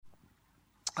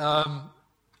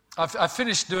I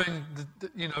finished doing,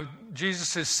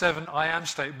 Jesus' 7 I am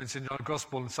statements in John's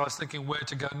Gospel, and so I was thinking where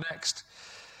to go next.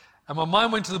 And my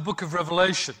mind went to the book of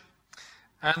Revelation.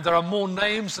 And there are more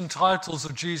names and titles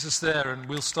of Jesus there, and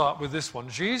we'll start with this one.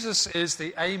 Jesus is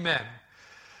the Amen,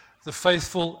 the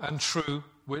faithful and true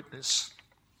witness.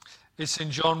 It's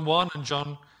in John 1 and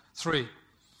John 3.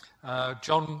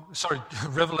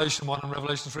 Revelation 1 and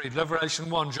Revelation 3. Revelation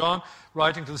 1, John,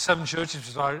 writing to the 7 churches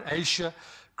which are in Asia,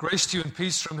 grace to you and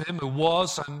peace from him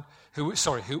who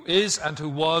is and who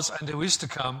was and who is to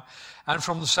come, and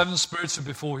from the 7 spirits who are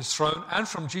before his throne, and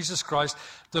from Jesus Christ,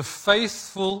 the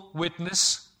faithful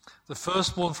witness, the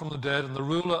firstborn from the dead, and the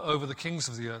ruler over the kings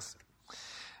of the earth.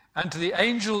 And to the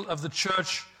angel of the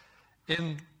church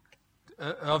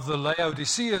of the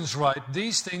Laodiceans write,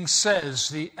 these things says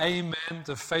the Amen,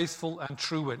 the faithful and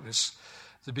true witness,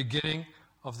 the beginning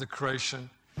of the creation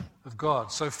of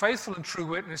God. So faithful and true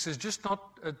witness is just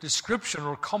not a description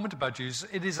or a comment about Jesus.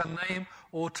 It is a name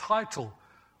or title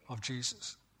of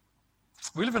Jesus.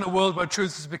 We live in a world where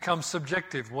truth has become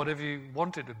subjective, whatever you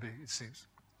want it to be, it seems.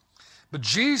 But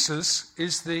Jesus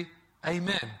is the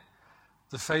Amen,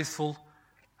 the faithful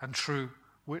and true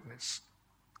witness.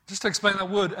 Just to explain that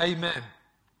word, Amen,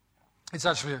 it's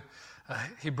actually a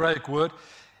Hebraic word.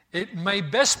 It may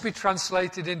best be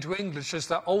translated into English as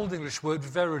that Old English word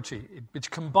verity,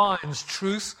 which combines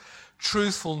truth,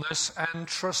 truthfulness, and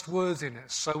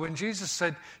trustworthiness. So when Jesus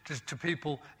said to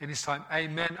people in his time,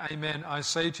 Amen, amen, I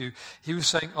say to you, he was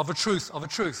saying, of a truth, of a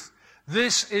truth.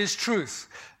 This is truth.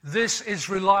 This is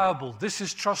reliable. This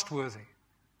is trustworthy.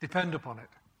 Depend upon it.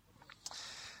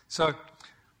 So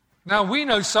now we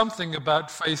know something about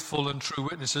faithful and true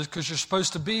witnesses because you're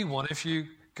supposed to be one if you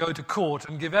go to court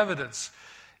and give evidence.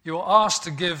 You're asked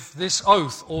to give this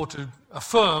oath or to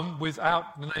affirm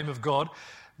without the name of God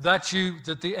that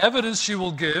the evidence you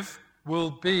will give will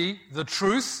be the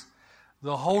truth,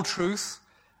 the whole truth,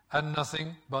 and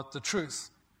nothing but the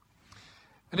truth.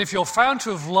 And if you're found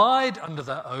to have lied under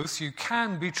that oath, you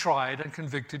can be tried and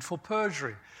convicted for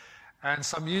perjury. And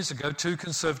some years ago, 2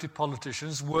 conservative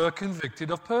politicians were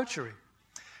convicted of perjury.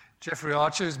 Jeffrey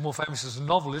Archer, who's more famous as a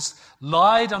novelist,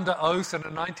 lied under oath in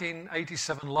a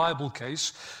 1987 libel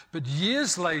case, but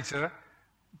years later,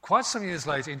 quite some years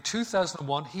later, in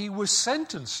 2001, he was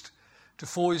sentenced to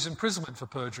 4 years imprisonment for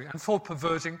perjury and for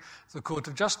perverting the court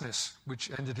of justice,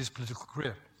 which ended his political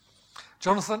career.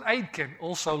 Jonathan Aitken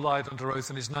also lied under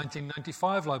oath in his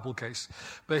 1995 libel case,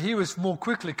 but he was more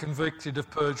quickly convicted of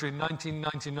perjury in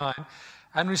 1999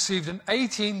 and received an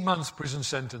 18-month prison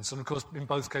sentence. And of course, in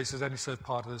both cases, only served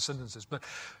part of the sentences. But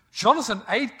Jonathan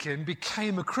Aitken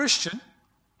became a Christian,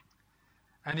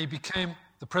 and he became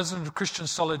the president of Christian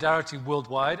Solidarity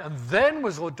Worldwide, and then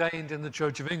was ordained in the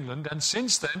Church of England, and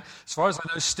since then, as far as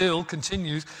I know, still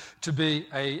continues to be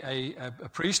a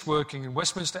priest working in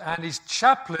Westminster, and is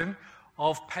chaplain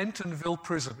of Pentonville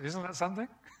Prison. Isn't that something?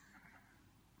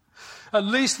 At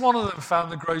least one of them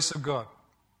found the grace of God.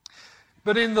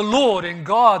 But in the Lord, in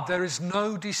God, there is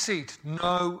no deceit,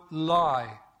 no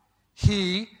lie.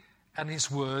 He and his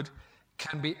word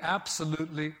can be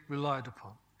absolutely relied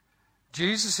upon.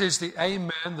 Jesus is the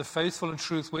Amen, the faithful and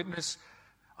truth witness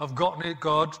of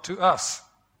God to us.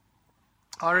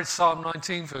 I read Psalm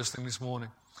 19 first thing this morning.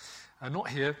 Not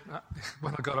here,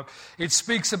 when I got up. It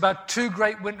speaks about 2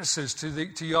 great witnesses to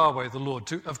Yahweh, the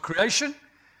Lord, of creation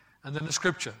and then the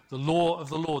scripture, the law of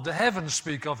the Lord. The heavens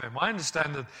speak of him. I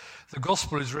understand that the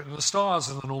gospel is written in the stars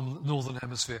in the northern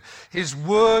hemisphere. His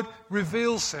word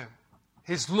reveals him.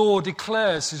 His law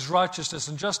declares his righteousness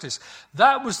and justice.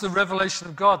 That was the revelation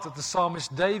of God that the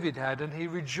psalmist David had, and he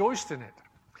rejoiced in it.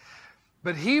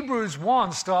 But Hebrews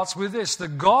 1 starts with this: the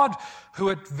God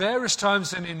who at various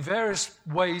times and in various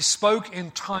ways spoke in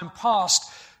time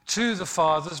past to the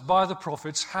fathers by the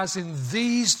prophets has in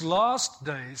these last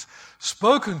days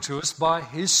spoken to us by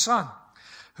his Son,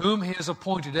 whom he has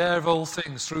appointed heir of all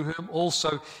things, through whom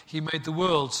also he made the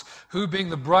worlds, who being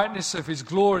the brightness of his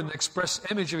glory and the express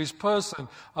image of his person,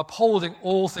 upholding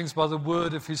all things by the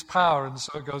word of his power, and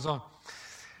so it goes on.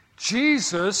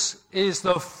 Jesus is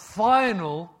the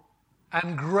final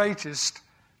and greatest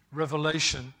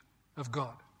revelation of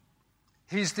God.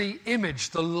 He's the image,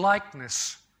 the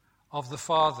likeness of the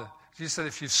Father. Jesus said,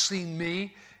 if you've seen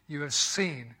me, you have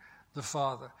seen the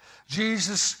Father.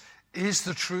 Jesus is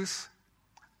the truth,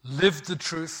 lived the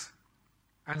truth,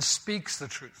 and speaks the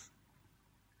truth.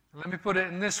 Let me put it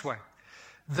in this way.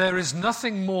 There is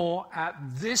nothing more at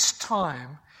this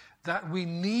time that we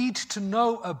need to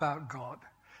know about God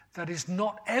that is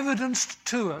not evidenced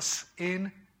to us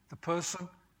in the person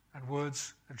and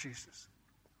words of Jesus.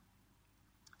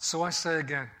 So I say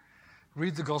again,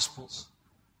 read the Gospels,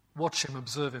 Watch him,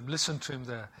 observe him, listen to him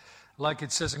there. Like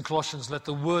it says in Colossians, let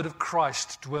the word of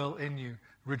Christ dwell in you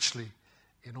richly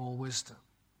in all wisdom.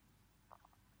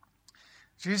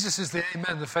 Jesus is the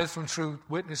Amen, the faithful and true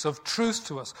witness of truth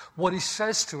to us. What he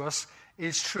says to us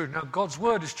is true. Now, God's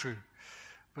word is true,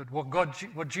 but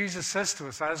what Jesus says to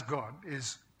us as God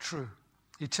is true.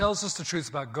 He tells us the truth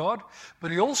about God, but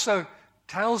he also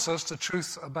tells us the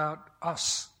truth about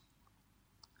us.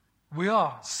 We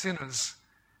are sinners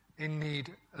in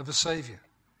need of a Savior.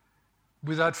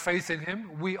 Without faith in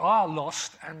him, we are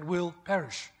lost and will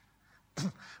perish.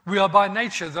 We are by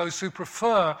nature those who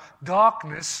prefer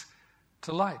darkness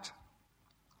to light.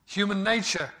 Human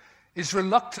nature is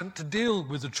reluctant to deal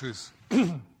with the truth.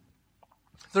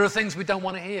 There are things we don't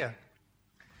want to hear.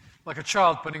 Like a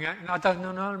child putting out, I don't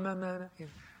know, no,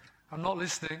 I'm not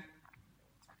listening.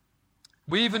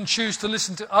 We even choose to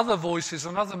listen to other voices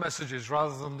and other messages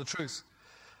rather than the truth.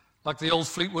 Like the old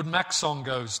Fleetwood Mac song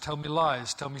goes, tell me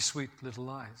lies, tell me sweet little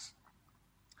lies.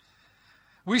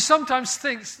 We sometimes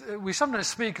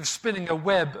speak of spinning a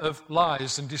web of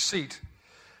lies and deceit.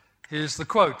 Here's the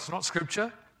quote. It's not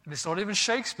scripture, and it's not even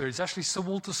Shakespeare. It's actually Sir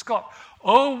Walter Scott.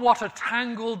 Oh, what a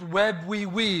tangled web we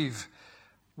weave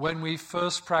when we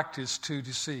first practice to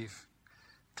deceive.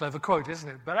 Clever quote, isn't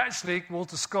it? But actually,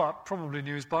 Walter Scott probably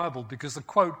knew his Bible because the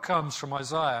quote comes from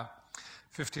Isaiah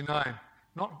 59.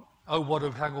 Not, oh, what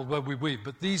a tangled web we weave,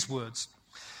 but these words.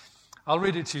 I'll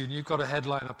read it to you, and you've got a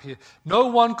headline up here. No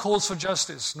one calls for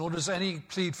justice, nor does any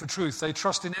plead for truth. They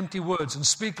trust in empty words and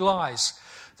speak lies.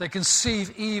 They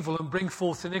conceive evil and bring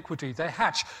forth iniquity. They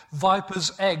hatch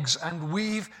vipers' eggs and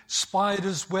weave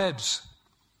spiders' webs.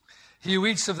 He who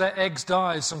eats of their eggs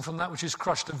dies, and from that which is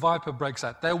crushed a viper breaks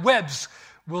out. Their webs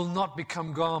will not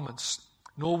become garments,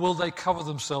 nor will they cover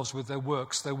themselves with their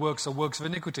works. Their works are works of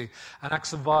iniquity, and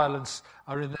acts of violence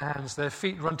are in their hands. Their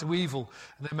feet run to evil,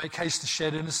 and they make haste to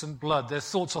shed innocent blood. Their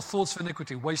thoughts are thoughts of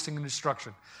iniquity, wasting and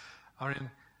destruction are in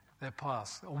their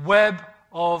path. A web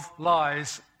of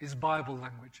lies is Bible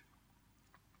language.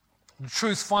 The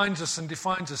truth finds us and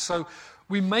defines us, so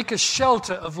we make a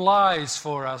shelter of lies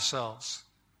for ourselves.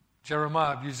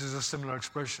 Jeremiah uses a similar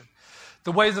expression.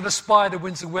 The way that a spider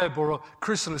winds a web or a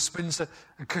chrysalis spins a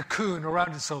cocoon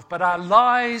around itself. But our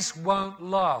lies won't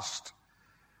last.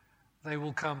 They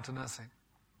will come to nothing.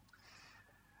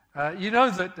 You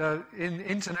know that in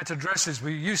internet addresses,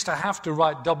 we used to have to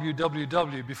write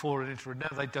www before an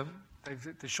internet. Now they don't.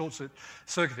 They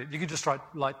short-circuit it. You can just write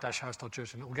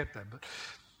light-house.church and it will get there. But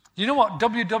you know what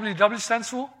www stands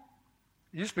for?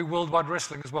 It used to be World Wide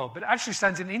Wrestling as well. But it actually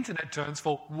stands in internet terms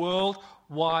for World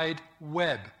Wide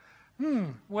Web.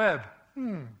 Web.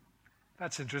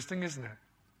 That's interesting, isn't it?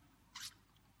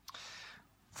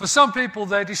 For some people,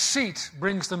 their deceit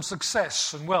brings them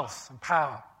success and wealth and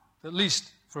power, at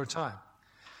least for a time.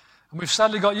 And we've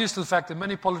sadly got used to the fact that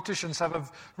many politicians have a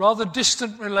rather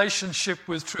distant relationship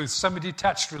with truth,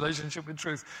 semi-detached relationship with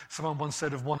truth, someone once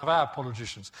said of one of our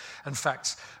politicians and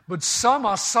facts. But some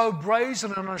are so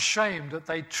brazen and ashamed that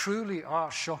they truly are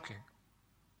shocking.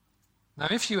 Now,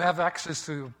 if you have access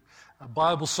to a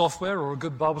Bible software or a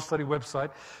good Bible study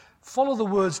website, follow the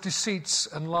words deceits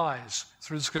and lies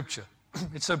through the Scripture.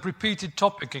 It's a repeated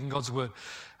topic in God's Word.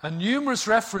 And numerous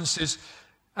references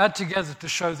add together to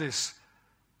show this.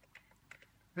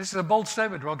 This is a bold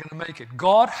statement, we're not going to make it.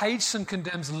 God hates and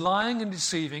condemns lying and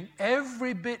deceiving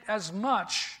every bit as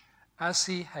much as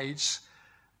he hates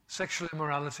sexual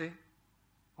immorality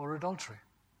or adultery.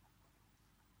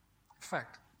 In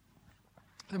fact,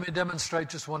 let me demonstrate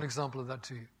just one example of that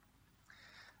to you.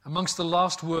 Amongst the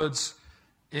last words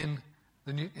in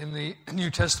the New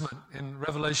Testament, in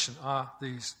Revelation, are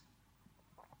these.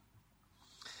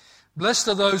 Blessed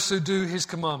are those who do his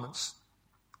commandments,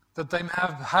 that they may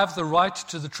have the right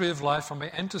to the tree of life and may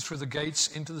enter through the gates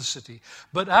into the city.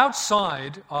 But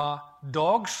outside are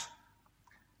dogs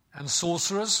and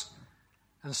sorcerers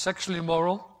and sexually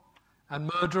immoral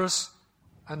and murderers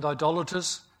and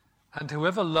idolaters and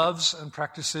whoever loves and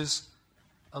practices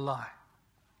a lie.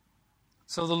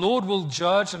 So the Lord will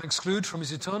judge and exclude from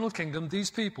his eternal kingdom these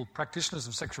people, practitioners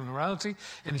of sexual immorality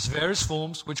in its various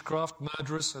forms, witchcraft,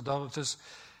 murderers, idolaters,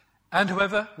 and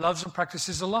whoever loves and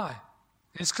practices a lie.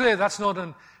 It's clear that's not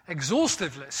an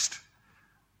exhaustive list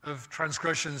of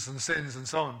transgressions and sins and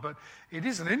so on, but it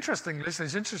is an interesting list.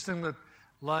 It's interesting that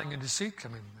lying and deceit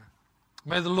come in there.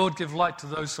 May the Lord give light to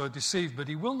those who are deceived, but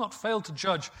he will not fail to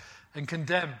judge and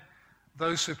condemn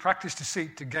those who practice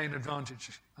deceit to gain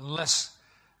advantage, unless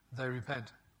they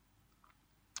repent.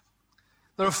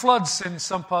 There are floods in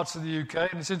some parts of the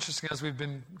UK, and it's interesting as we've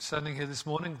been standing here this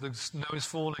morning, the snow is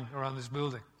falling around this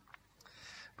building.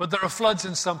 But there are floods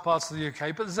in some parts of the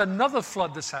UK, but there's another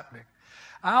flood that's happening.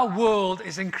 Our world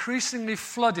is increasingly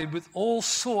flooded with all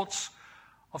sorts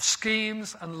of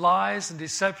schemes and lies and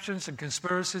deceptions and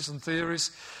conspiracies and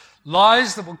theories.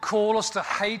 Lies that will call us to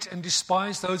hate and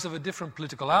despise those of a different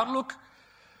political outlook,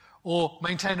 or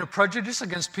maintain a prejudice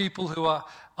against people who are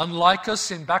unlike us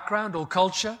in background or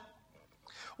culture,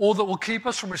 or that will keep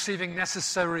us from receiving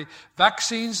necessary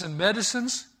vaccines and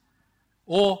medicines,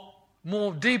 or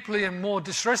more deeply and more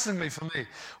distressingly for me,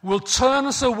 will turn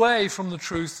us away from the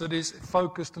truth that is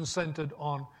focused and centered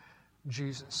on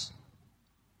Jesus.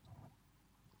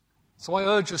 So I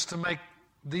urge us to make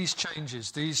these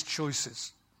changes, these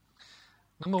choices.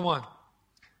 Number one,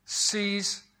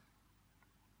 seize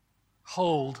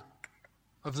hold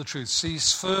of the truth.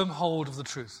 Seize firm hold of the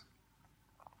truth.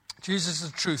 Jesus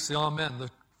is the truth, the Amen,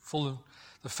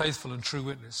 the faithful and true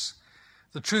witness.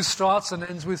 The truth starts and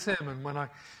ends with him. And when I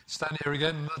stand here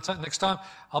again next time,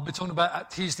 I'll be talking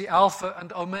about he's the Alpha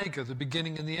and Omega, the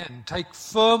beginning and the end. Take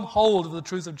firm hold of the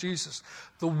truth of Jesus,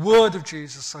 the word of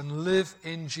Jesus, and live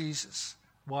in Jesus.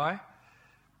 Why?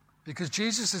 Because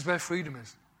Jesus is where freedom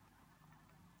is.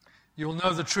 You will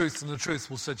know the truth, and the truth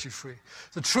will set you free.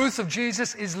 The truth of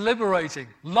Jesus is liberating.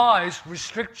 Lies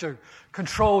restrict you,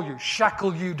 control you,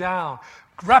 shackle you down,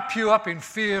 wrap you up in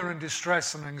fear and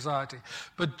distress and anxiety.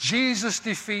 But Jesus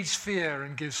defeats fear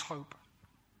and gives hope.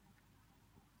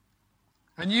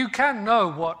 And you can know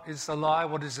what is a lie,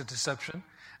 what is a deception,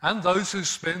 and those who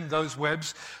spin those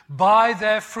webs by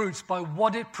their fruits, by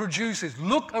what it produces.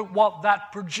 Look at what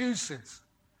that produces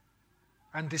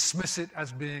and dismiss it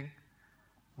as being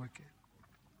wicked.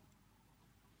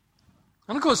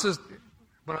 And of course,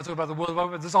 when I talk about the World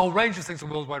Wide Web, there's a whole range of things in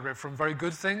the World Wide Web, from very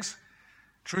good things,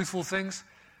 truthful things,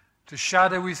 to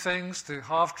shadowy things, to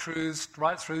half-truths,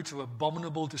 right through to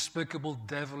abominable, despicable,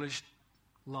 devilish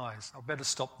lies. I'd better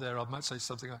stop there. I might say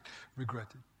something I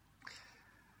regretted.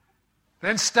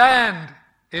 Then stand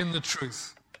in the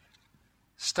truth.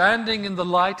 Standing in the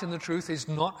light and the truth is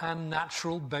not a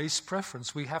natural base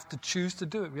preference. We have to choose to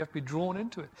do it. We have to be drawn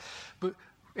into it. But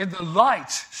in the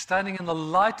light, standing in the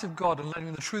light of God and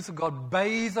letting the truth of God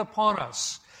bathe upon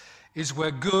us is where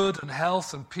good and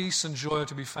health and peace and joy are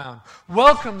to be found.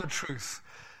 Welcome the truth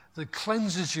that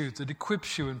cleanses you, that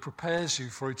equips you and prepares you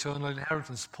for eternal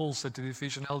inheritance, Paul said to the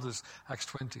Ephesian elders, Acts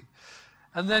 20.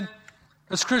 And then,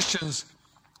 as Christians,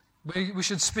 we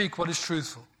should speak what is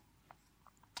truthful.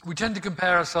 We tend to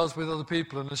compare ourselves with other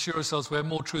people and assure ourselves we're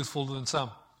more truthful than some.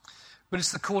 But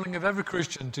it's the calling of every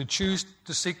Christian to choose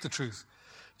to seek the truth,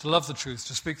 to love the truth,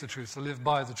 to speak the truth, to live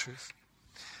by the truth.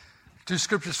 Two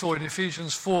scriptures for in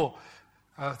Ephesians 4.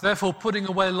 Therefore, putting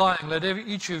away lying, let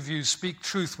each of you speak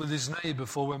truth with his neighbor,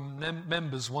 for we're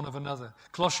members one of another.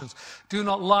 Colossians, do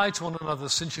not lie to one another,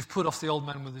 since you've put off the old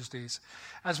man with his deeds.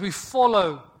 As we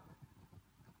follow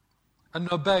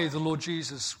and obey the Lord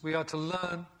Jesus, we are to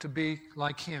learn to be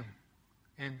like him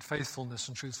in faithfulness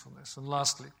and truthfulness. And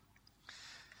lastly,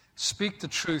 speak the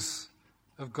truth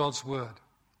of God's word.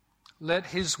 Let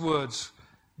his words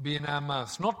be in our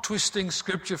mouths. Not twisting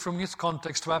scripture from its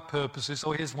context to our purposes.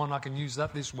 Oh, here's one, I can use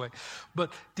that this way.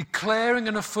 But declaring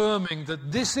and affirming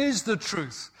that this is the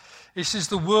truth. This is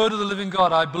the word of the living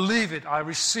God. I believe it. I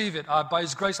receive it. By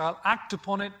his grace, I'll act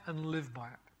upon it and live by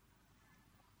it.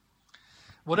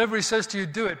 Whatever he says to you,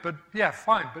 do it. But yeah,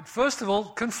 fine. But first of all,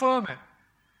 confirm it.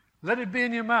 Let it be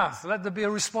in your mouth. Let there be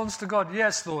a response to God.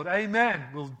 Yes, Lord. Amen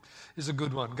is a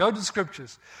good one. Go to the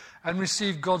scriptures and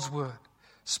receive God's word.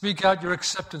 Speak out your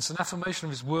acceptance and affirmation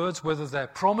of his words, whether they're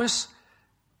promise,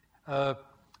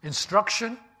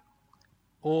 instruction,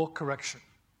 or correction.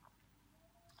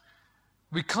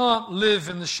 We can't live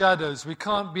in the shadows. We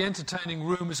can't be entertaining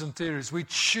rumors and theories. We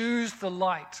choose the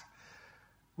light.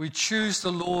 We choose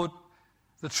the Lord,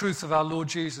 the truth of our Lord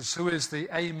Jesus, who is the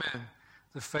Amen,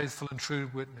 the faithful and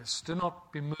true witness. Do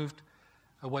not be moved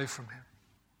away from him.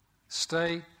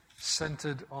 Stay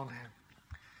centered on him.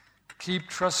 Keep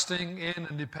trusting in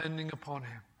and depending upon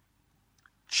him.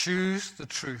 Choose the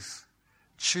truth.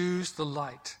 Choose the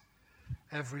light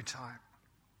every time.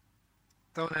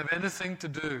 Don't have anything to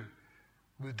do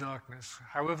with darkness.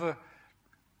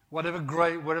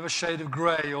 Whatever shade of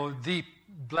gray or deep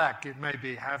black it may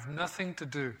be, have nothing to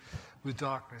do with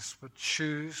darkness, but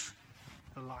choose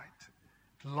the light.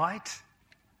 Light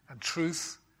and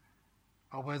truth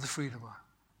are where the freedom are.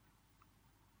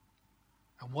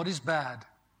 And what is bad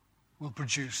will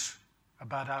produce a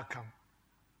bad outcome,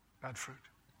 bad fruit.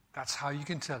 That's how you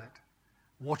can tell it.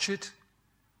 Watch it,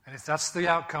 and if that's the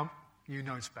outcome, you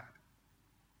know it's bad.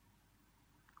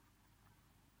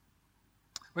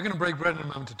 We're going to break bread in a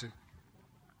moment or two.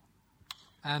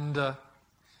 And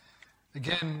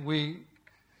again, we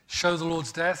show the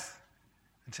Lord's death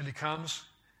until he comes.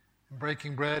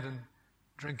 breaking bread and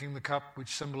drinking the cup which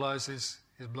symbolizes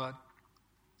his blood.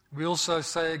 We also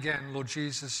say again, Lord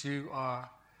Jesus, you are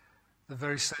the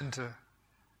very center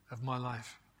of my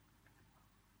life.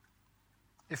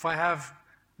 If I have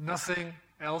nothing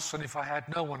else, and if I had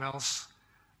no one else,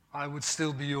 I would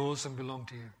still be yours and belong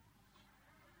to you.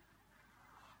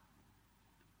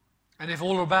 And if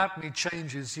all about me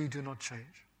changes, you do not change.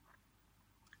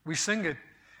 We sing it,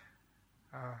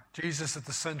 Jesus at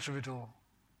the center of it all.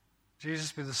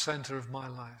 Jesus be the center of my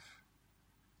life.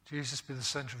 Jesus be the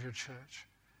center of your church.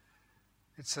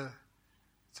 It's a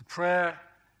prayer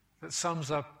that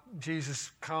sums up,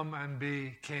 Jesus, come and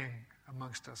be king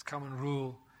amongst us. Come and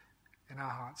rule in our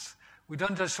hearts. We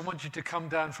don't just want you to come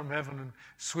down from heaven and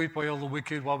sweep away all the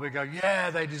wicked while we go, yeah,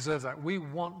 they deserve that. We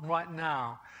want right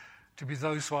now to be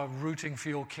those who are rooting for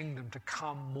your kingdom to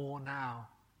come more now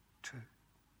too.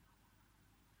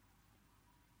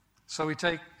 So we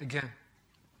take, again,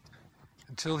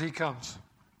 until he comes,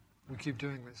 we keep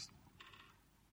doing this.